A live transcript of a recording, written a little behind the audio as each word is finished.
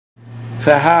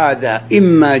فهذا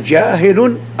إما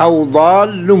جاهل أو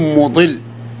ضال مضل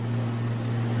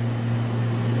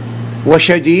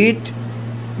وشديد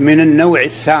من النوع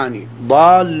الثاني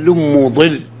ضال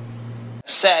مضل.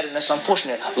 Sad and it's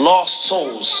unfortunate. Lost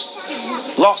souls.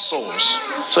 Lost souls.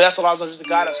 So that's Allah to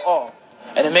guide us all.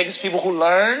 And it makes people who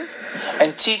learn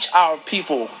and teach our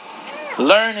people.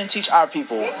 Learn and teach our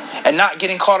people. And not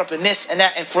getting caught up in this and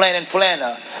that and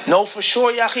flanna. Know for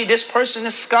sure, Yahi, this person,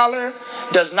 this scholar,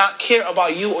 does not care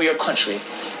about you or your country.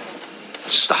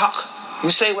 Just the haq.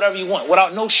 You say whatever you want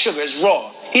without no sugar. It's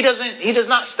raw. He does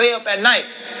not stay up at night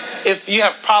if you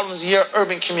have problems in your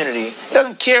urban community. He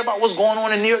doesn't care about what's going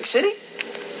on in New York City.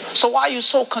 So why are you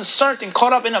so concerned and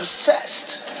caught up and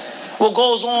obsessed what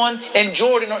goes on in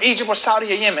Jordan or Egypt or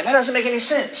Saudi or Yemen? That doesn't make any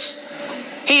sense.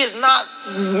 He is not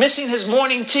missing his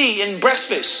morning tea and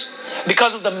breakfast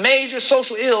because of the major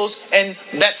social ills in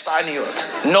Bed-Stuy, New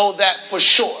York. Know that for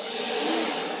sure.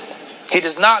 He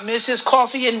does not miss his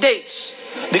coffee and dates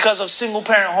because of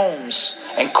single-parent homes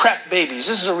and crack babies.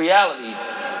 This is a reality.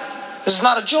 This is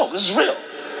not a joke. This is real.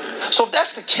 So if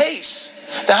that's the case,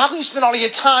 then how can you spend all of your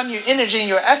time, your energy, and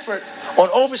your effort on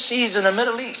overseas in the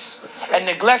Middle East and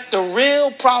neglect the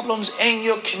real problems in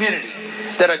your community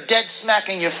that are dead smack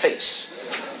in your face?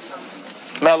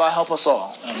 May Allah help us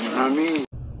all. آمين.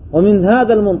 ومن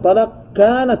هذا المنطلق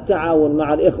كان التعاون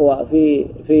مع الإخوة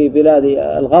في بلاد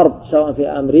الغرب، سواء في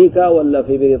أمريكا ولا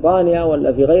في بريطانيا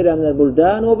ولا في غيرها من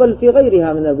البلدان، وبل في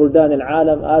غيرها من البلدان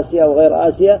العالم، آسيا وغير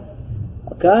آسيا.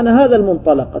 كان هذا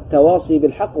المنطلق، التواصي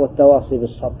بالحق والتواصي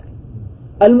بالصبر.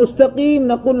 المستقيم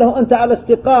نقول له أنت على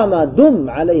استقامة، دم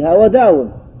عليها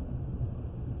وداوم.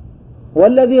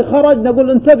 والذي خرج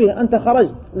نقول انتبه، أنت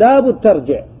خرجت لابد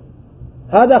ترجع،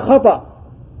 هذا خطأ.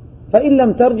 فإن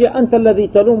لم ترجع أنت الذي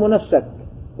تلوم نفسك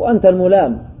وأنت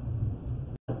الملام.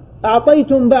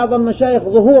 أعطيتم بعض المشايخ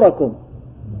ظهوركم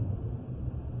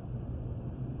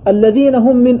الذين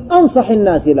هم من أنصح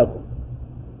الناس لكم،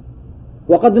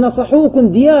 وقد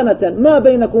نصحوكم ديانة ما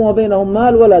بينكم وبينهم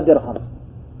مال ولا درهم،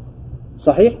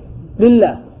 صحيح؟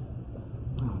 لله.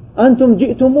 أنتم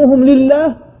جئتموهم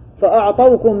لله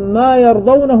فأعطوكم ما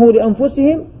يرضونه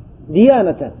لأنفسهم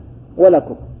ديانة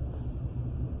ولكم.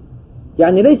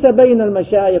 يعني ليس بين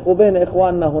المشايخ وبين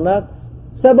إخواننا هناك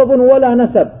سبب ولا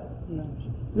نسب،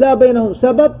 لا بينهم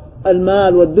سبب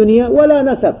المال والدنيا ولا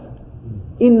نسب،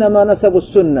 إنما نسب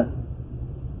السنة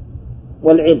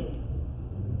والعلم.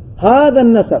 هذا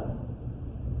النسب.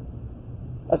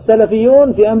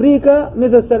 السلفيون في أمريكا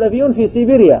مثل السلفيون في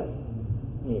سيبيريا،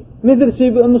 مثل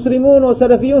المسلمون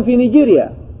والسلفيون في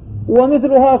نيجيريا،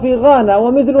 ومثلها في غانا،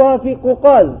 ومثلها في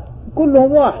قوقاز،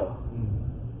 كلهم واحد.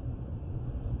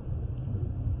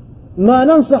 ما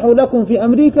ننصح لكم في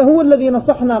أمريكا هو الذي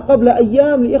نصحنا قبل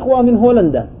أيام لإخوة من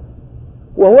هولندا،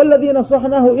 وهو الذي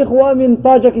نصحناه إخوة من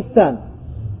طاجكستان،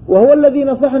 وهو الذي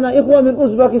نصحنا إخوة من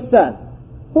أوزبكستان.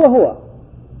 هو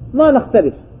ما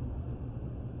نختلف،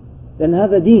 لأن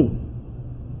هذا دين.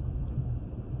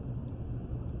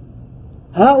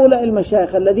 هؤلاء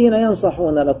المشايخ الذين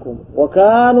ينصحون لكم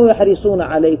وكانوا يحرصون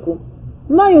عليكم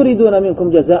ما يريدون منكم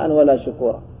جزاء ولا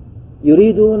شكورا،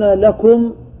 يريدون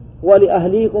لكم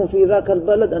ولأهليكم في ذاك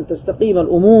البلد أن تستقيم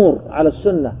الأمور على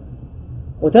السنة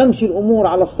وتمشي الأمور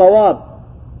على الصواب.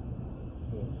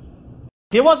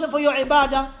 If it wasn't for your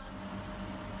ibadah,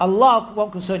 Allah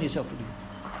won't concern Himself with you.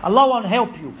 Allah won't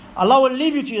help you. Allah will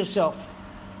leave you to yourself.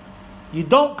 You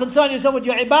don't concern yourself with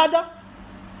your ibadah.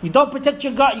 You don't protect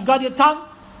your God. You guard your tongue,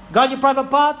 guard your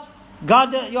private parts, guard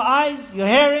your eyes, your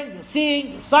hearing, your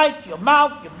seeing, your sight, your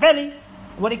mouth, your belly.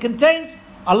 What it contains,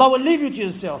 Allah will leave you to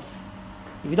yourself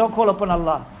if you don't call upon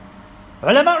Allah.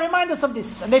 Ulama remind us of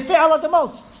this, and they fear Allah the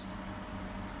most.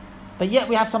 But yet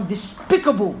we have some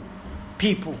despicable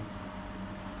people,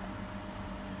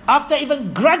 after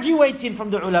even graduating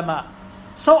from the ulama,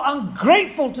 so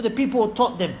ungrateful to the people who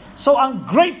taught them, so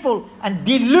ungrateful and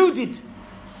deluded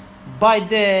by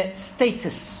their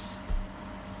status.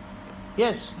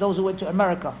 Yes, those who went to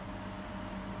America,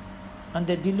 and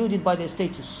they're deluded by their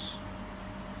status,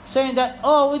 saying that,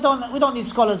 oh, we don't need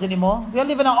scholars anymore. We are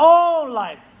living our own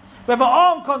life. We have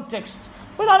our own context.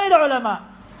 We don't need ulama.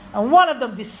 And one of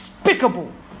them,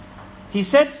 despicable, he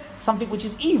said something which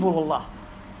is evil, Allah.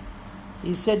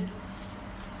 He said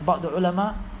about the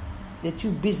ulama, they're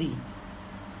too busy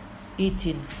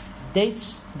eating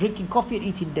dates, drinking coffee and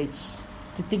eating dates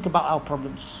to think about our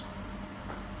problems.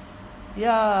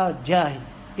 Ya Jahil,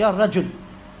 Ya Rajul,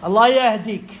 Allah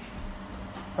yahdik.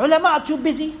 Ulama are too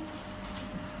busy.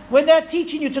 When they're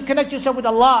teaching you to connect yourself with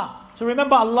Allah, to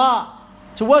remember Allah,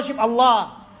 to worship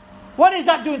Allah, what is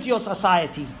that doing to your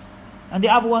society? And the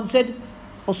other one said,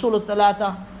 Usul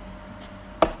al-Thalatha,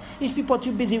 These people are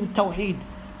too busy with Tawheed,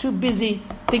 too busy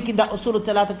thinking that Usul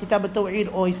al-Thalatha, Kitab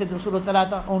al-Tawheed, or he said Usul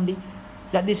al-Thalatha only,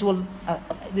 that this will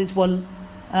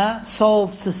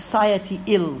solve society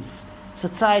ills,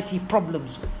 society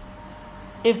problems.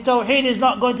 If Tawheed is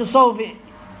not going to solve it,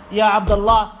 Ya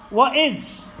Abdullah, what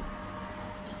is?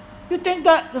 You think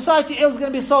that society ills is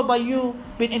going to be solved by you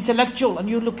being intellectual and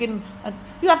you looking, and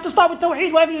you have to start with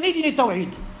Tawheed. Whatever you need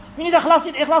Tawheed. You need ikhlas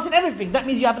in everything. That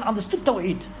means you haven't understood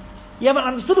Tawheed. You haven't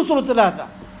understood Usul al-Thalatha.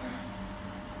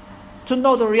 To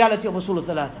know the reality of Usul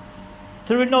al-Thalatha.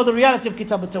 To know the reality of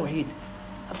Kitab al-Tawheed.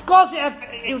 Of course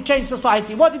it will change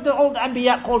society. What did the old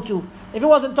Anbiya call to? If it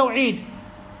wasn't Tawheed,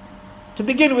 to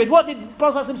begin with, what did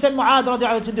Prophet send Mu'adh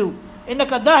radiallahu to do? إنك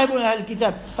ذاهب إلى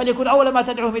الكتاب فليكن أول ما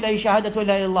تدعوهم إليه شهادة لا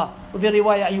إله إلا الله وفي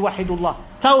رواية أن يوحدوا الله.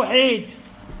 Tawheed.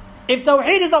 If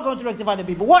Tawheed is not going to rectify the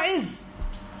people, what is?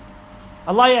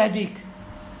 Allah yahdik.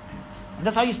 And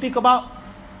that's how you speak about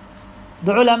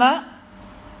the ulama.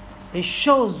 It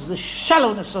shows the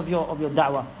shallowness of your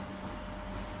da'wah.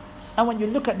 And when you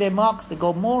look at their marks, they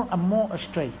go more and more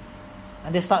astray.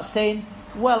 And they start saying,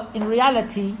 well, in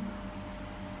reality,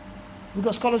 we've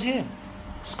got scholars here.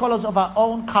 Scholars of our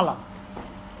own color.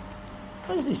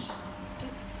 What is this?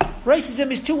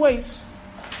 Racism is two ways.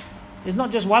 It's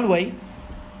not just one way.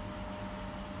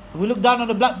 If we look down on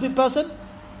a black person,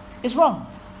 it's wrong.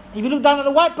 If you look down on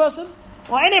a white person,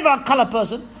 or any of our color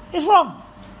person, it's wrong.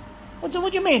 What do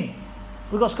you mean?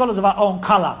 We've got scholars of our own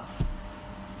color.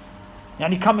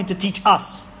 Yani coming to teach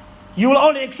us. You will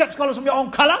only accept scholars from your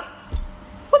own color?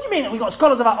 What do you mean we've got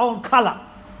scholars of our own color?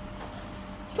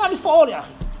 Islam is for all, ya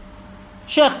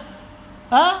akhi.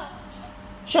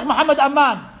 Sheikh Muhammad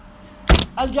Aman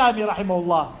Al-Jami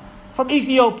rahimahullah from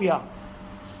Ethiopia.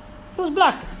 He was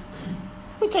black.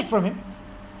 We take from him.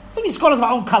 Maybe scholars of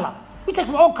our own color. We take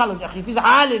from all colors, ya akhi. If he's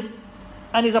alim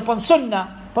and he's upon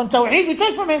sunnah, upon tawheed, we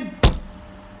take from him.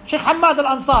 Sheikh Hamad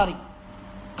Al-Ansari,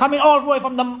 coming all the way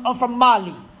from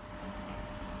Mali.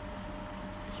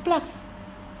 He's black.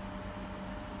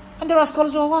 And there are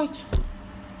scholars who are white.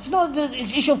 It's not the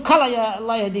issue of color, ya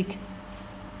Allah yahdik.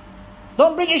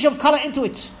 Don't bring issue of color into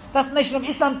it. That's Nation of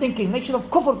Islam thinking, Nation of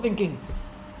Kufr thinking.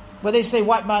 Where they say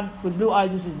white man with blue eyes,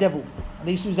 this is devil. And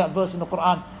they used to use that verse in the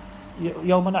Quran.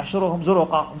 يَوْمَ نَحْشُرُهُمْ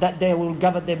زُرُقًا. That day we will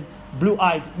gather them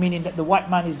blue-eyed, meaning that the white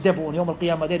man is devil. And Yawm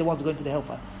al-Qiyamah, they're the ones going to the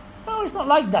hellfire. No, it's not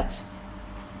like that.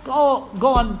 Go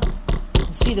and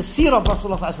see the seerah of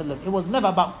Rasulullah sallallahu alaihi wasallam. It was never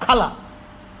about color.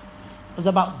 It was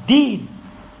about deen.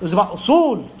 It was about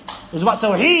usul. It was about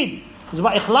tawheed. It was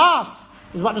about ikhlas.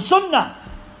 It was about the sunnah.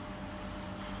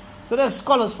 So there are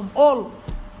scholars from all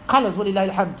colors, walillahi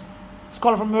alhamd.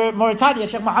 Scholar from Mauritania,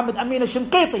 Sheikh Muhammad Amin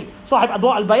al-Shinqiti, Sahib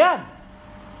Ad-Da'watus al-Bayan.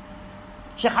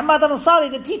 Sheikh Hamad al-Ansari,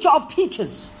 the teacher of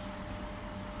teachers,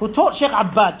 who taught Sheikh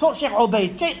Abbad, taught Sheikh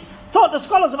Ubaid, taught the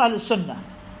scholars of Ahlul Sunnah.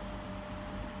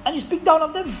 And you speak down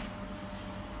on them.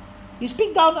 You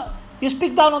speak down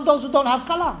on those who don't have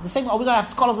color. The same, we're going to have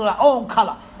scholars of our own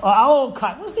color, or our own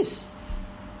kind. What's this?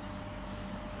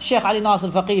 Sheikh Ali Nasr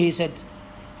al-Faqih, he said,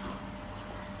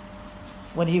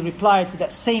 when he replied to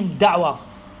that same da'wah,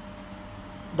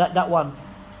 that one,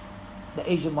 the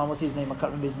Asian one, what's his name? I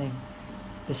can't remember his name.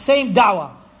 The same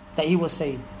da'wah that he was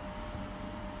saying.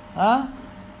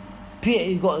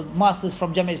 He got masters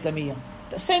from Jamia Islamiyah.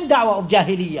 The same da'wah of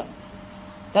Jahiliyyah.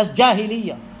 That's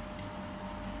Jahiliyyah.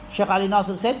 Sheikh Ali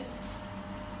Nasr said,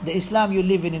 the Islam you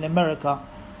live in America,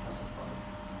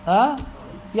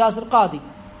 Yasir Qadi.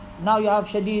 Now you have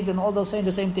Shadid and all those saying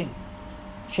the same thing.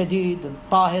 Shadid and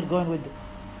Tahir going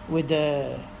with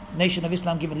the Nation of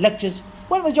Islam giving lectures.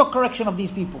 When was your correction of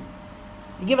these people?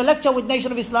 You give a lecture with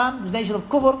Nation of Islam, this Nation of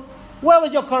Kufr. Where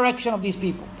was your correction of these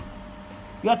people?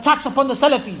 Your attacks upon the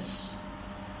Salafis,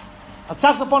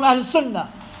 attacks upon Ahl Sunnah.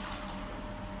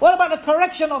 What about the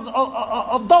correction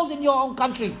of those in your own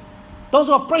country? Those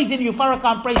who are praising you,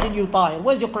 Farrakhan praising you, Tahir.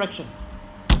 Where's your correction?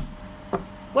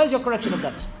 Where's your correction of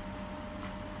that?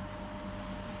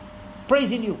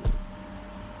 Praising you.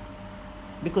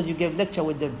 Because you gave lecture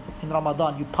with them in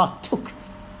Ramadan, you partook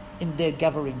in their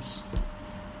gatherings.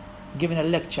 Giving a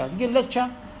lecture. You give a lecture,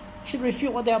 you should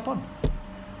refute what they're upon. You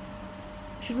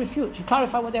should refute, you should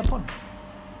clarify what they're upon.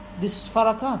 This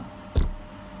Farrakhan,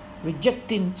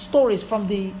 rejecting stories from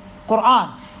the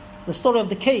Quran, the story of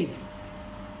the cave,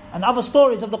 and other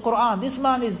stories of the Quran. This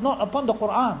man is not upon the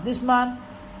Quran. This man,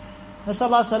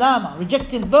 Nasallahu Salama,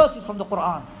 rejecting verses from the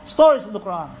Quran, stories from the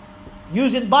Quran,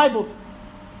 using Bible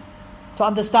to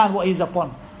understand what he's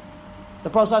upon. The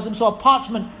Prophet saw a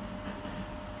parchment.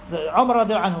 Umar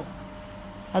radiallahu anhu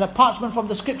had a parchment from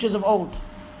the scriptures of old.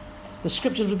 The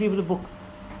scriptures of the people of the book.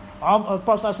 The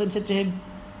Prophet said to him,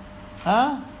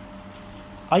 are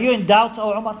you in doubt,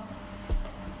 O Umar?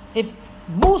 if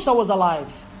Musa was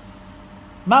alive,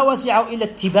 ما وسعه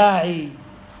إلا اتباعي,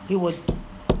 it would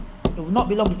not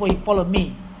be long before he followed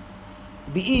me.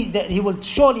 That he will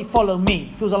surely follow me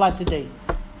if he was alive today.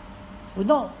 We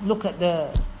don't look at the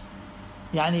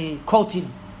quoting,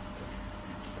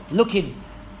 looking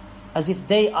as if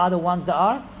they are the ones that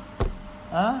are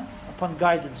upon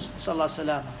guidance. Sallallahu Alaihi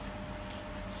Wasallam.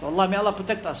 So Allah, may Allah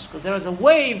protect us, because there is a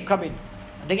wave coming,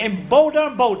 and they're getting bolder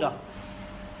and bolder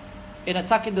in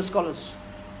attacking the scholars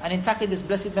and in attacking this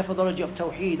blessed methodology of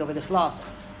Tawheed, of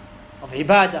al-Ikhlas, of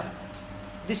Ibadah.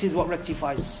 This is what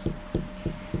rectifies.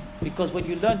 Because when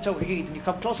you learn Tawheed and you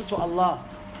come closer to Allah,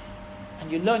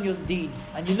 and you learn your deen,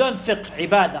 and you learn fiqh,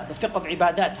 Ibadah, the fiqh of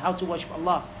Ibadat, how to worship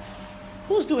Allah,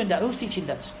 who's doing that? Who's teaching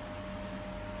that?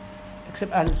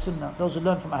 Except Ahl Sunnah, those who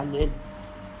learn from Ahl Ilm.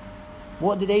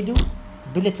 What do?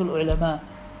 Belittle ulama,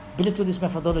 belittle this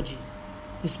methodology.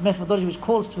 This methodology which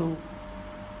calls to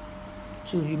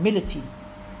humility,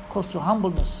 calls to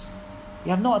humbleness.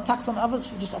 You have no attacks on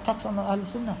others, just attacks on Ahl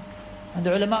Sunnah and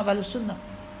the ulama of Ahl Sunnah.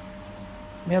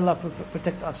 May Allah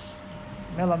protect us.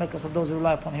 May Allah make us of those who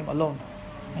rely upon Him alone,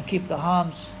 and keep the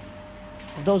harms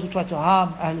of those who try to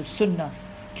harm Ahl Sunnah,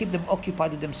 keep them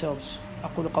occupied with themselves.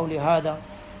 أقول قولي هذا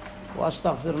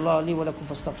وأستغفر الله لي ولكم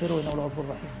فاستغفروه إنه غفور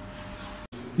رحيم.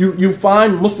 You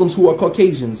find Muslims who are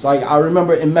Caucasians. I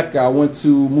remember in Mecca, I went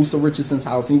to Musa Richardson's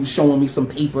house, and he was showing me some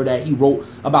paper that he wrote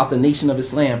about the Nation of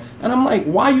Islam. And I'm like,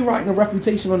 why are you writing a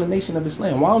refutation on the Nation of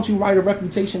Islam? Why don't you write a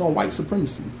refutation on white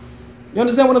supremacy? You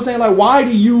understand what I'm saying? Like, why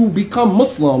do you become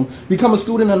Muslim, become a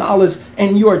student of knowledge,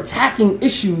 and you're attacking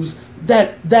issues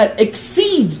that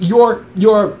exceeds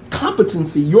your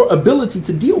competency, your ability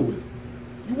to deal with?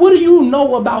 What do you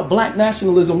know about black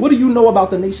nationalism? What do you know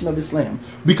about the Nation of Islam?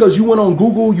 Because you went on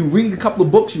Google, you read a couple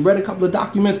of books, you read a couple of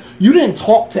documents. You didn't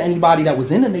talk to anybody that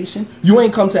was in the nation. You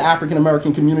ain't come to African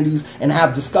American communities and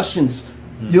have discussions,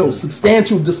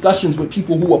 substantial discussions with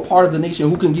people who are part of the nation,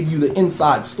 who can give you the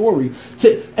inside story.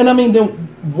 Then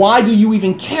why do you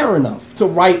even care enough to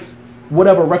write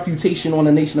whatever refutation on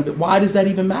the nation of it? Why does that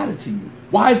even matter to you?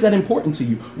 Why is that important to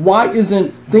you? Why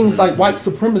isn't things like white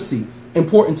supremacy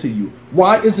important to you?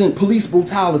 Why isn't police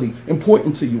brutality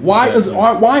important to you? Why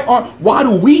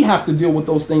do we have to deal with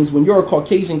those things when you're a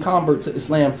Caucasian convert to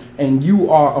Islam and you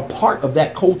are a part of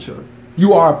that culture?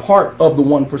 You are a part of the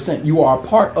 1%. You are a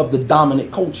part of the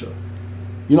dominant culture.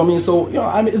 You know what I mean? So,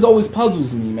 it always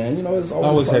puzzles me, man. It's always I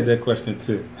always had that question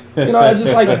too. It's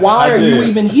just like, why are you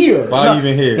even here? Why are you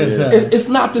even here? Yeah. It's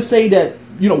not to say that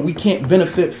we can't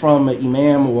benefit from an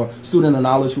imam or student of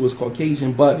knowledge who is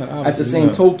Caucasian, but at the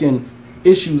same token,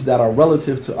 issues that are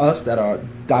relative to us, that are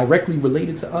directly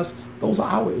related to us, those are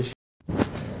our issues.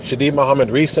 Shadeed Muhammad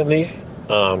recently,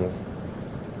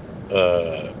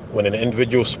 when an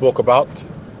individual spoke about,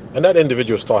 and that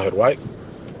individual is Tahir Wyatt,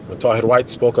 when Tahir Wyatt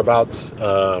spoke about,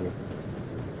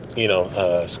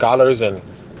 scholars and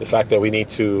the fact that we need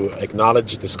to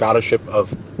acknowledge the scholarship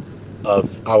of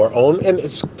our own, and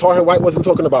Tahir Wyatt wasn't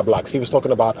talking about blacks, he was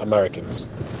talking about Americans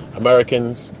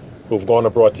who've gone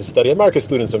abroad to study, American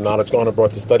students of knowledge gone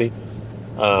abroad to study,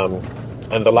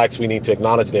 and the likes. We need to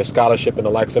acknowledge their scholarship and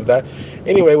the likes of that.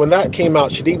 Anyway, when that came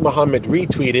out, Shadeed Muhammad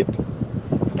retweeted,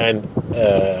 and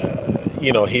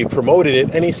he promoted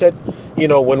it, and he said,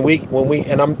 when we,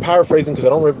 and I'm paraphrasing because I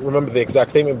don't remember the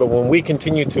exact statement, but when we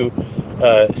continue to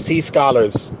see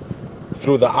scholars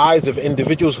through the eyes of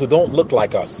individuals who don't look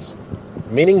like us,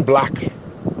 meaning black,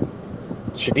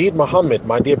 Shadeed Muhammad,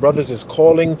 my dear brothers, is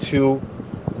calling to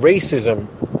racism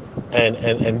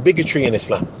and bigotry in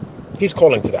Islam. He's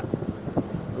calling to that.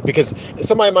 Because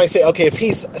somebody might say, okay, if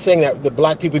he's saying that the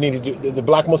black people need to do, the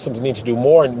black Muslims need to do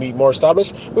more and be more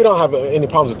established, we don't have any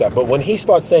problems with that. But when he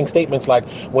starts saying statements like,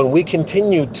 when we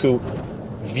continue to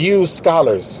view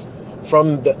scholars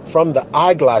from the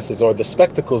eyeglasses or the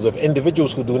spectacles of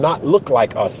individuals who do not look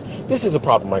like us, this is a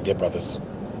problem, my dear brothers.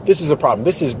 This is a problem.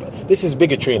 This is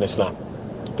bigotry in Islam.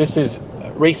 This is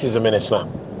racism in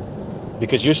Islam.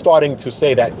 Because you're starting to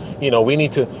say that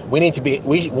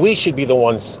we should be the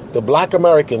ones, the black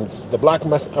Americans, the black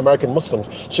American Muslims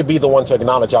should be the ones to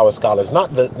acknowledge our scholars,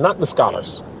 not the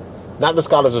scholars,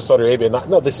 of Saudi Arabia.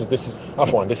 This is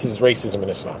racism in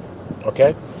Islam.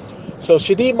 Okay, so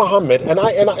Shadeed Muhammad, and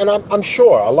I'm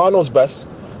sure Allah knows best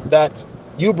that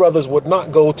you brothers would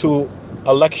not go to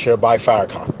a lecture by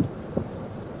Farrakhan.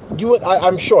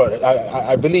 I'm sure,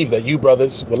 I believe that you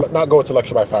brothers will not go to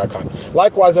lecture by Farrakhan.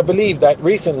 Likewise, I believe that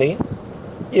recently,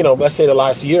 let's say the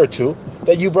last year or two,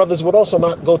 that you brothers would also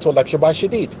not go to a lecture by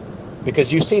Shadeed,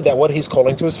 because you see that what he's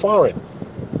calling to is foreign.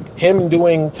 him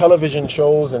doing television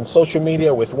shows and social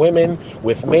media with women,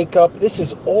 with makeup. This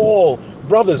is all,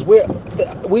 brothers,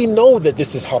 we know that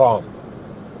this is haram.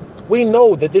 We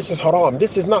know that this is haram.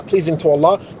 This is not pleasing to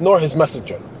Allah nor His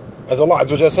Messenger. As Allah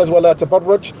Azza wa Jalla says, وَلَا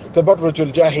تَبَرُّجْ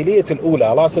الْجَاهِلِيَّةِ الْأُولَى.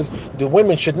 Allah says the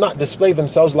women should not display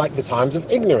themselves like the times of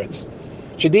ignorance.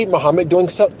 Shadeed Muhammad doing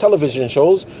television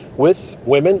shows with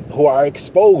women who are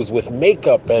exposed with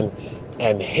makeup and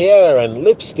hair and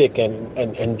lipstick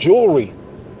and jewelry,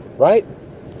 right?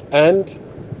 And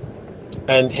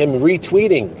him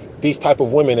retweeting these type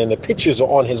of women, and the pictures are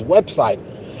on his website,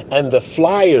 and the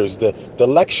flyers, the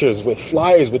lectures with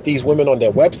flyers with these women on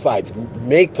their websites,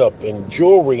 makeup and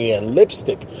jewelry and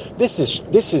lipstick. This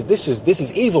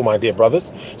is evil, my dear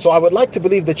brothers. So I would like to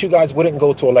believe that you guys wouldn't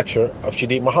go to a lecture of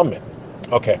Shadeed Muhammad.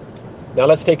 Okay, now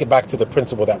let's take it back to the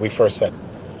principle that we first said.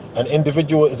 An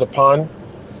individual is upon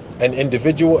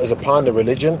the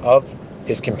religion of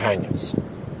his companions.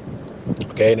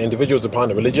 Okay, an individual is upon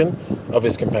the religion of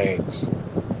his companions.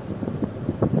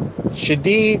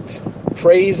 Shadeed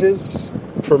praises,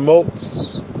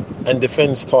 promotes, and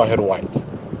defends Tahir Wyatt.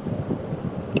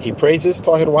 He praises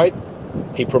Tahir Wyatt,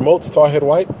 he promotes Tahir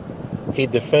Wyatt, he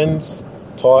defends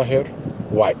Tahir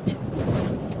Wyatt.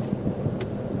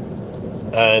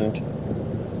 And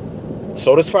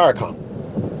so does Farrakhan.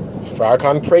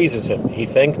 Farrakhan praises him. He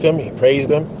thanked him, he praised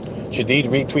him. Shadeed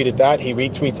retweeted that. He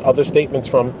retweets other statements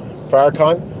from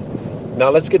Farrakhan.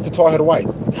 Now let's get to Tahir Wyatt.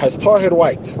 Has Tahir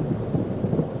Wyatt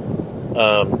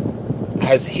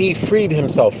has he freed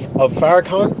himself of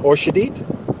Farrakhan or Shadeed?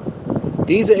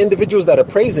 These are individuals that are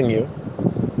praising you.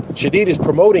 Shadeed is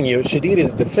promoting you. Shadeed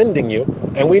is defending you.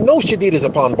 And we know Shadeed is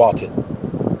upon batil.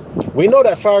 We know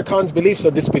that Farrakhan's beliefs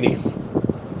are disbelief.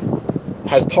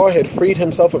 Has Tahir freed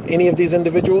himself of any of these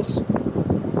individuals?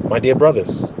 My dear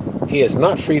brothers, he has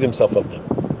not freed himself of them.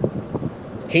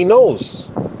 He knows.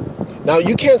 Now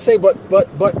you can't say, but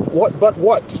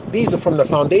what? These are from the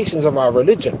foundations of our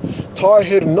religion.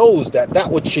 Tahir knows that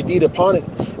which Shadeed upon it,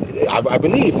 I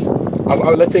believe,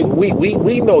 let's say we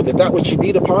know that which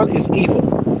Shadeed upon is evil.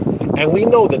 And we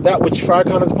know that which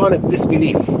Farrakhan is upon is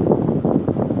disbelief.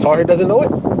 Tahir doesn't know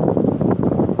it.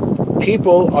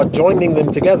 People are joining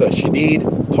them together. Shadeed,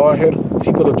 Tahir,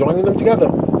 people are joining them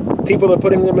together. People are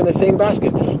putting them in the same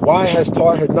basket. Why has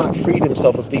Tahir not freed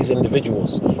himself of these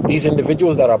individuals? These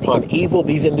individuals that are upon evil,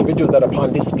 these individuals that are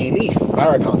upon disbelief,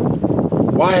 Farrakhan.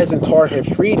 Why hasn't Tahir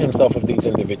freed himself of these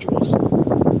individuals?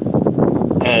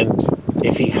 And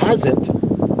if he hasn't,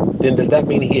 then does that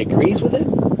mean he agrees with it?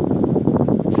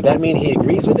 Does that mean he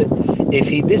agrees with it? If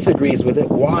he disagrees with it,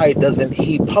 why doesn't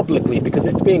he publicly? Because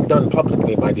it's being done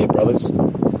publicly, my dear brothers.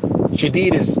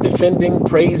 Shadeed is defending,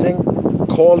 praising,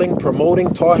 calling,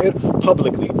 promoting Tahir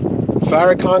publicly.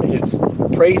 Farrakhan is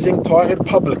praising Tahir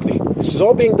publicly. This is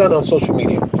all being done on social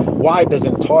media. Why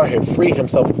doesn't Tahir free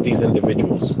himself of these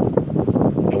individuals?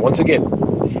 And once again,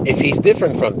 if he's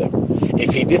different from them,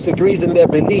 if he disagrees in their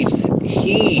beliefs,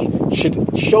 he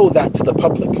should show that to the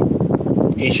public.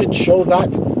 He should show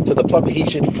that to the public. He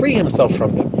should free himself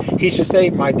from them. He should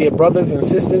say, my dear brothers and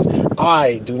sisters,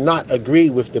 I do not agree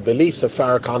with the beliefs of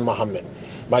Farrakhan Muhammad.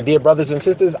 My dear brothers and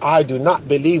sisters, I do not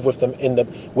believe with them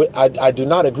I do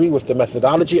not agree with the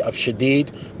methodology of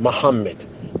Shadeed Muhammad.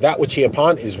 That which he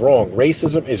upon is wrong.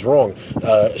 Racism is wrong.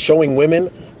 Showing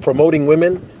women, promoting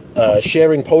women,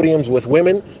 sharing podiums with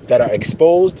women that are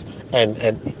exposed and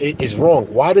it is wrong.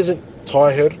 Why doesn't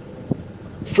Tahir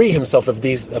free himself of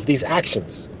these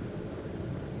actions?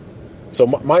 So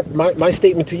my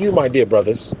statement to you, my dear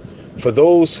brothers, for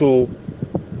those who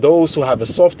have a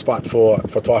soft spot for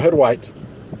Tahir Wyatt,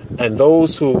 and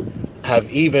those who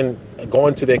have even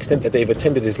gone to the extent that they've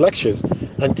attended his lectures,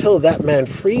 until that man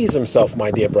frees himself, my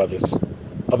dear brothers,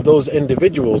 of those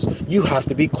individuals, you have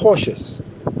to be cautious.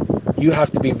 You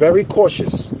have to be very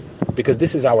cautious, because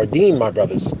this is our deen, my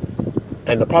brothers.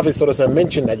 And the Prophet ﷺ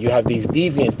mentioned that you have these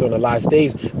deviants during the last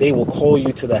days, they will call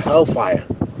you to the hellfire.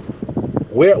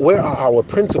 Where are our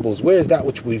principles? Where is that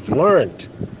which we've learned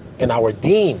in our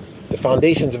deen, the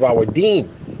foundations of our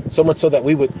deen? So much so that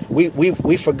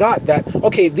we forgot that,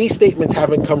 okay, these statements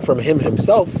haven't come from him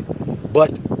himself,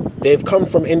 but they've come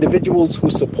from individuals who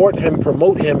support him,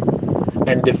 promote him,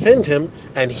 and defend him,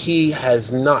 and he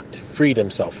has not freed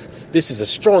himself. This is a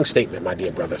strong statement, my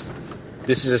dear brothers.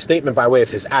 This is a statement by way of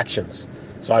his actions.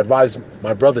 So I advise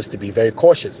my brothers to be very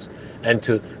cautious and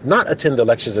to not attend the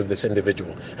lectures of this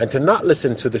individual and to not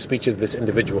listen to the speech of this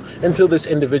individual until this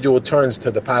individual turns back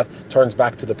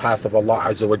to the path of Allah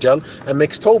Azza wa Jal and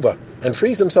makes tawbah and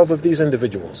frees himself of these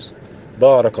individuals.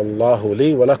 Barakallahu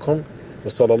li wa lakum wa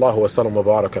sallallahu wa sallam wa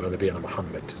baraka ala nabiyyina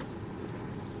Muhammad.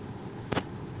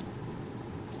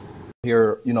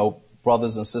 Here,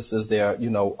 brothers and sisters, they're,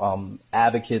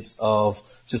 advocates of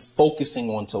just focusing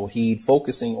on Tawheed,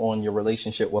 focusing on your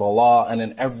relationship with Allah, and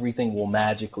then everything will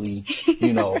magically,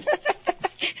 work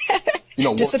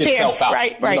itself out.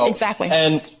 Right, exactly.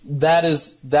 And that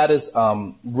is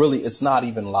really, it's not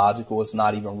even logical. It's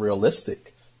not even realistic.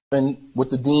 And with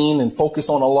the deen and focus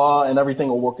on Allah, and everything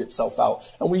will work itself out.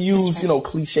 And we use,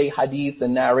 cliche hadith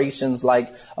and narrations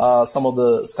like some of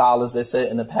the scholars that said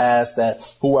in the past that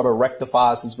whoever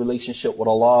rectifies his relationship with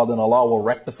Allah, then Allah will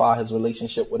rectify his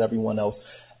relationship with everyone else.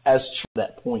 As true at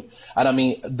that point. And I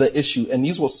mean, the issue, and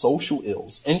these were social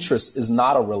ills. Interest is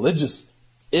not a religious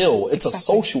ill. It's a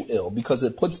social ill because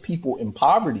it puts people in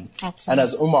poverty. Absolutely. And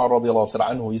as Umar radiallahu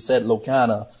ta'ala anhu, he said, "Lo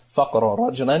kana faqra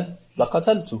rajulan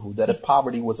laqataltuhu," that if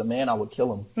poverty was a man, I would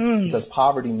kill him. Because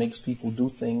poverty makes people do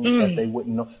things that they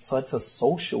wouldn't know. So it's a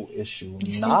social issue,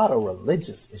 not a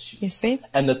religious issue. You see?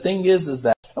 And the thing is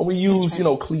that, and we use,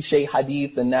 cliche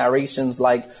hadith and narrations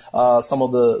like some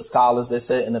of the scholars that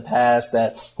said in the past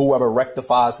that whoever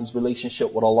rectifies his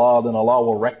relationship with Allah, then Allah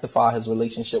will rectify his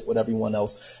relationship with everyone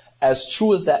else. As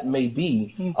true as that may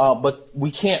be, but we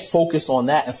can't focus on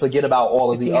that and forget about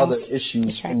all of the other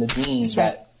issues in the deen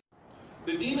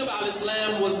The deen of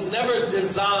al-Islam was never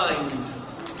designed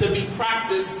to be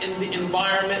practiced in the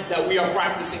environment that we are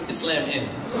practicing Islam in.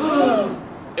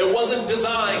 It wasn't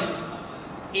designed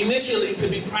initially to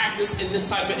be practiced in this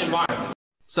type of environment.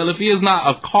 Salafi is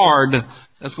not a card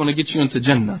that's going to get you into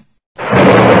Jannah.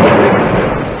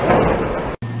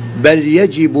 بل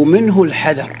يجب منه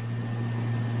الحذر.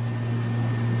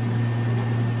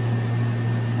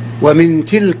 ومن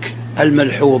تلك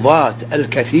الملحوظات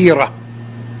الكثيرة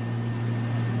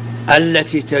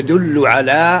التي تدل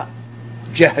على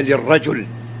جهل الرجل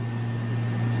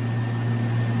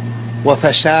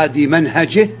وفساد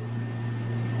منهجه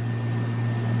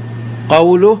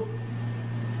قوله: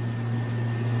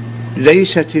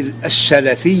 ليست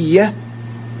السلفية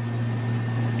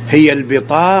هي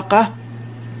البطاقة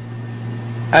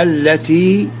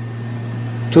التي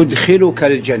تدخلك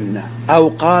الجنة، أو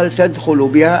قال تدخل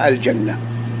بها الجنة.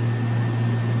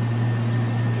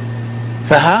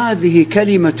 فهذه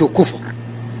كلمة كفر،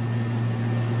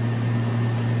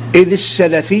 إذ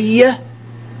السلفية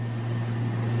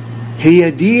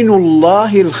هي دين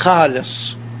الله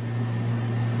الخالص،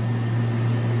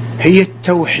 هي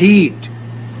التوحيد،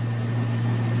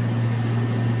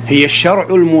 هي الشرع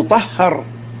المطهر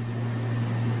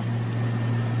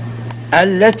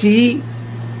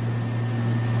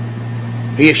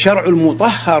هي الشرع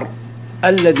المطهر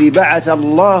الذي بعث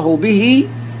الله به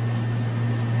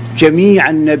جميع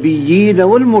النبيين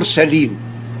والمرسلين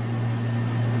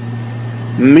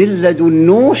من لدن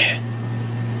نوح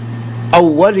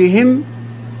أولهم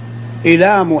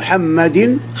إلى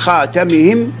محمد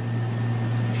خاتمهم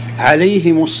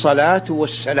عليهم الصلاة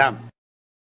والسلام.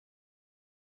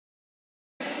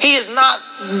 He is not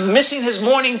missing his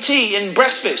morning tea and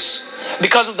breakfast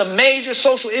because of the major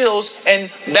social ills in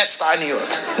Bed-Stuy, New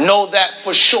York. Know that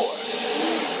for sure.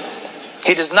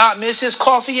 He does not miss his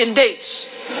coffee and dates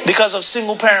because of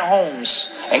single-parent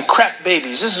homes and crack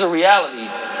babies. This is a reality.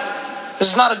 This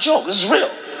is not a joke. This is real.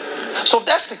 So if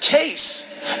that's the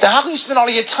case, then how can you spend all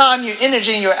of your time, your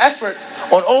energy, and your effort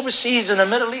on overseas in the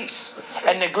Middle East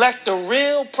and neglect the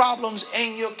real problems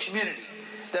in your community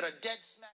that are dead smack?